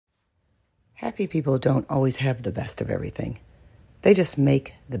Happy people don't always have the best of everything. They just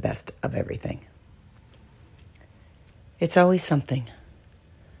make the best of everything. It's always something.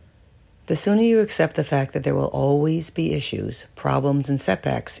 The sooner you accept the fact that there will always be issues, problems, and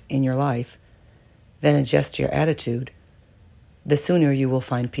setbacks in your life, then adjust your attitude, the sooner you will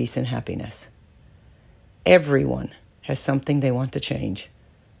find peace and happiness. Everyone has something they want to change,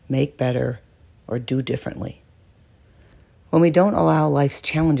 make better, or do differently. When we don't allow life's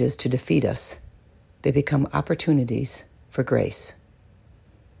challenges to defeat us, they become opportunities for grace.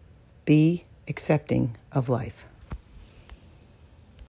 Be accepting of life.